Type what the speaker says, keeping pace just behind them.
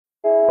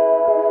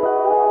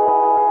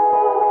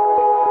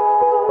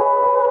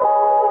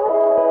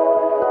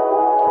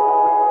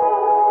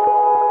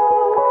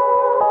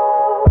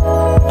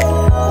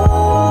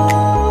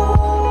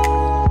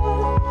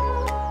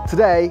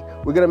Today,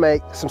 we're going to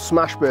make some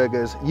smash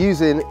burgers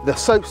using the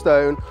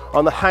soapstone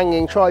on the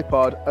hanging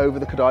tripod over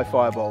the Kadai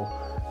fireball.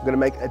 We're going to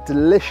make a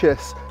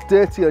delicious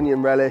dirty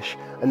onion relish,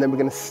 and then we're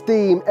going to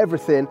steam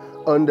everything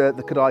under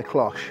the Kadai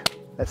cloche.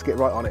 Let's get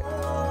right on it.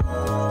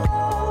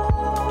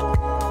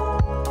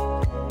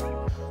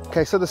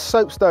 Okay, so the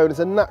soapstone is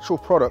a natural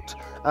product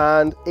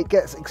and it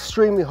gets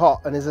extremely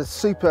hot and is a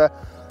super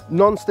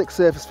non-stick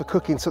surface for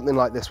cooking something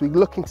like this. We're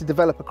looking to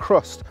develop a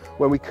crust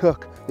when we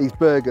cook these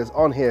burgers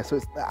on here, so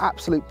it's the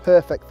absolute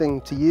perfect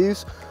thing to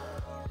use.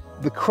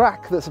 The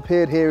crack that's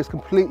appeared here is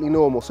completely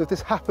normal, so if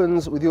this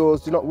happens with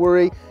yours, do not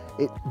worry.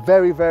 It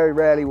very, very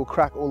rarely will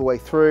crack all the way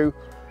through.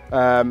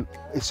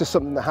 It's just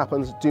something that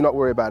happens, do not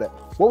worry about it.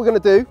 What we're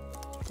going to do,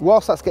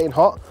 whilst that's getting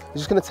hot, we're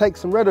just going to take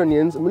some red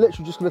onions and we're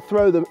literally just going to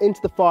throw them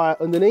into the fire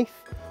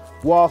underneath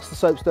whilst the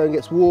soapstone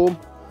gets warm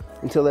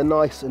until they're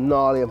nice and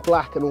gnarly and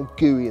black and all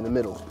gooey in the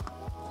middle.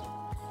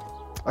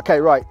 Okay,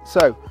 right,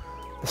 so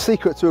the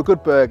secret to a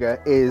good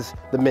burger is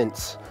the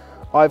mince.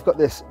 I've got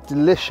this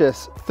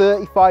delicious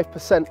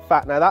 35%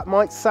 fat. Now that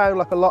might sound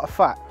like a lot of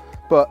fat,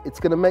 but it's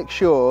going to make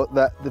sure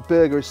that the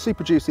burger is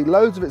super juicy.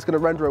 Loads of it's going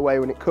to render away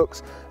when it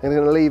cooks and it's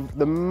going to leave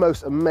the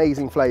most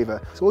amazing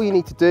flavour. So all you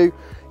need to do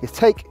is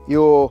take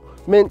your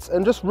mince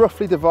and just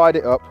roughly divide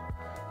it up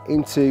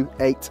into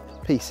 8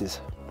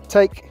 pieces.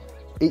 Take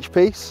each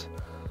piece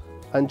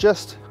and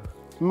just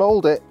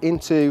mould it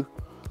into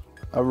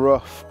a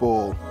rough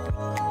ball.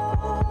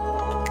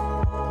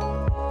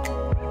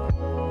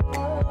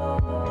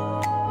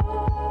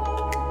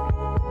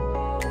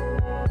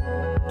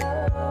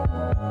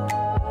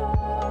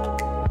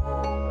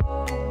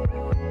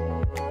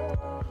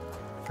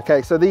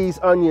 Okay, so these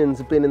onions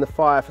have been in the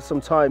fire for some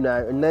time now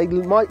and they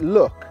might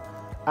look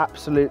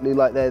absolutely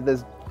like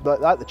there's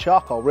like the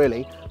charcoal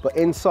really, but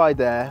inside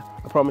there,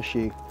 I promise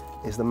you,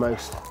 is the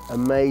most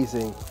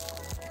amazing,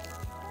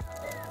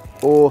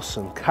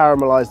 awesome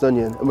caramelized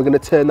onion, and we're going to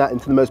turn that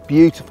into the most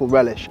beautiful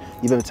relish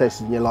you've ever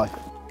tasted in your life.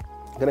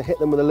 I'm going to hit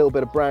them with a little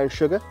bit of brown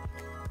sugar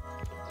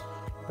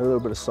and a little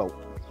bit of salt,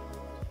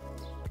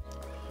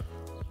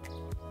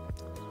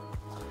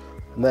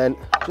 and then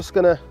just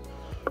going to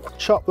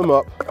chop them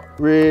up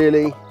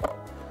really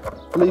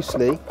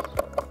loosely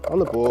on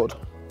the board.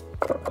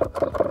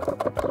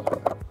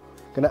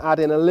 Going to add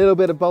in a little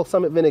bit of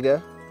balsamic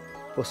vinegar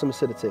for some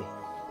acidity.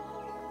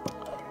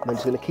 And I'm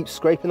just going to keep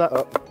scraping that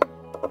up.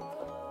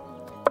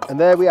 And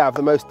there we have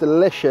the most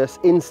delicious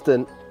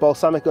instant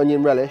balsamic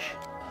onion relish,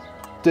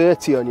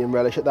 dirty onion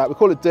relish at that. We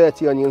call it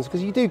dirty onions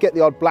because you do get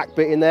the odd black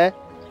bit in there,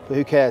 but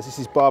who cares? This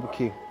is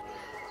barbecue.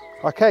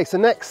 Okay, so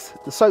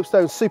next, the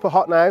soapstone's super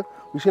hot now.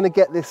 We're just going to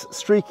get this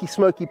streaky,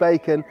 smoky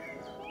bacon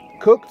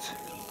cooked.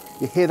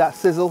 You hear that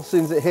sizzle as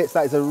soon as it hits.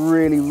 That is a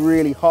really,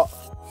 really hot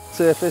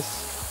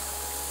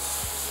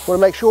surface. Want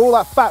to make sure all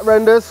that fat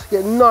renders,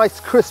 get nice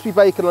crispy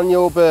bacon on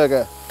your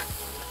burger.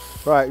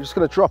 Right, we're just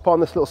going to drop on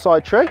this little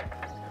side tray.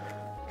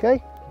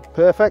 Okay,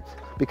 perfect,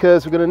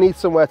 because we're going to need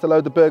somewhere to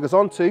load the burgers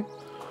onto.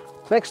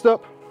 Next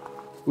up,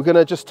 we're going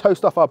to just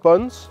toast off our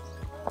buns.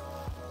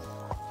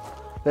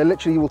 They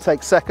literally will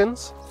take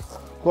seconds.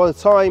 By the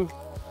time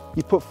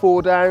you put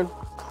 4 down,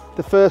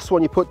 the first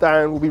one you put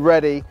down will be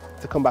ready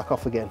to come back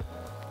off again.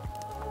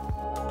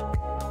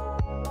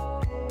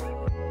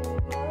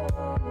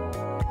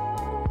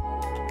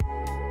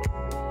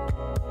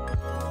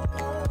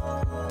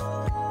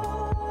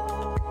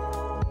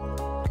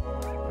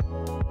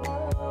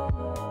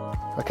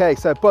 Okay,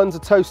 so buns are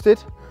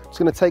toasted. Just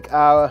going to take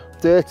our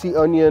dirty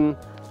onion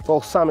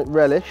balsamic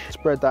relish,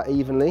 spread that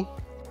evenly.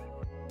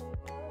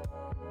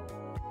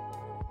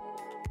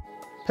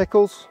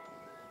 Pickles,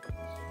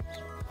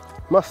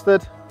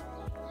 mustard.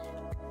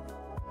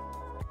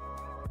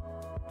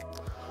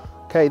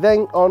 Okay,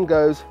 then on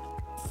goes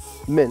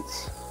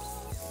mince.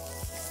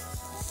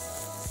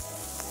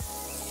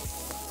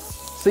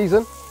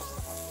 Season,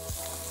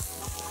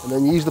 and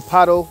then use the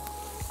paddle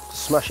to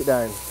smash it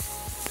down.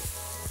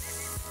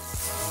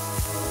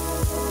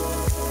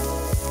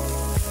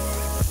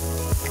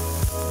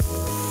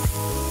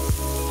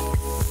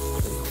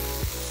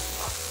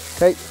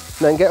 Okay,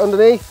 then get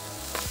underneath.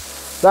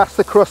 That's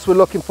the crust we're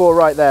looking for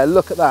right there.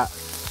 Look at that,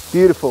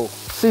 beautiful.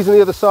 Season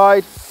the other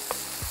side,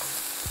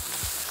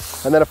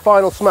 and then a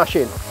final smash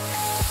in.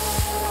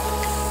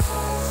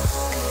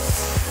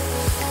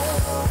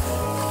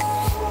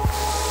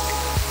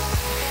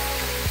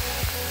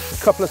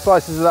 A couple of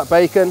slices of that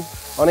bacon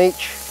on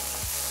each.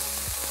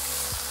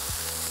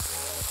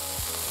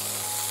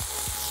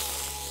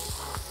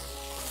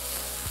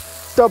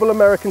 Double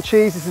American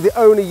cheese. This is the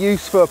only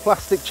use for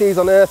plastic cheese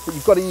on earth, but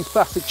you've got to use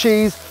plastic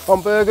cheese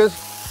on burgers.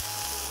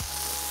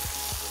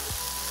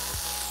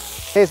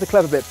 Here's the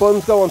clever bit,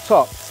 buns go on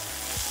top.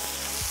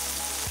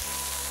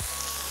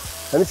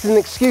 And this is an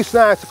excuse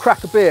now to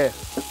crack a beer.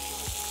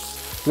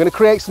 We're going to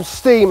create some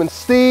steam and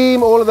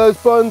steam all of those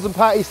buns and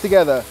patties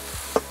together.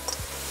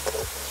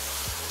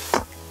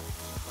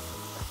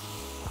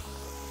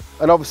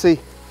 And obviously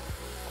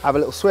have a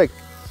little swig.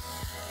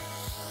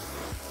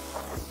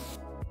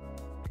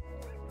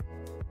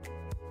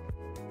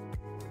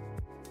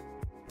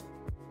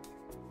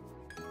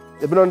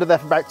 been under there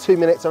for about 2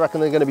 minutes. I reckon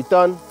they're going to be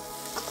done.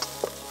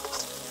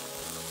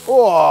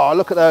 Oh,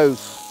 look at those.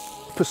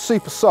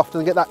 Super soft,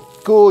 and get that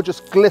gorgeous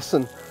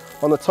glisten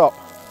on the top.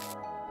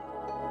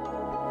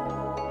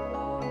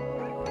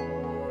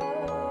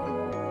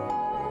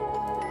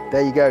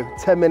 There you go,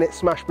 10-minute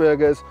smash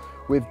burgers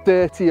with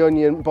dirty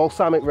onion,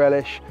 balsamic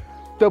relish,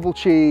 double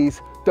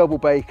cheese, double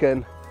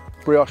bacon,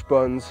 brioche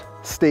buns,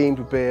 steamed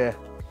with beer.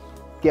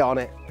 Get on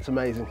it, it's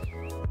amazing.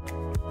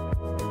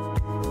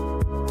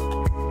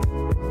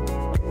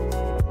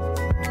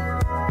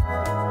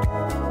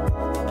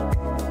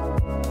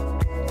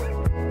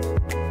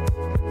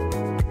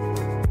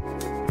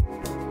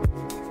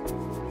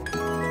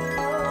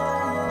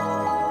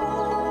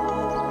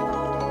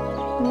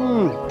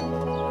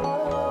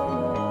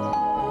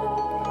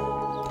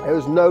 There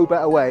was no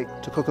better way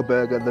to cook a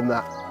burger than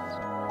that.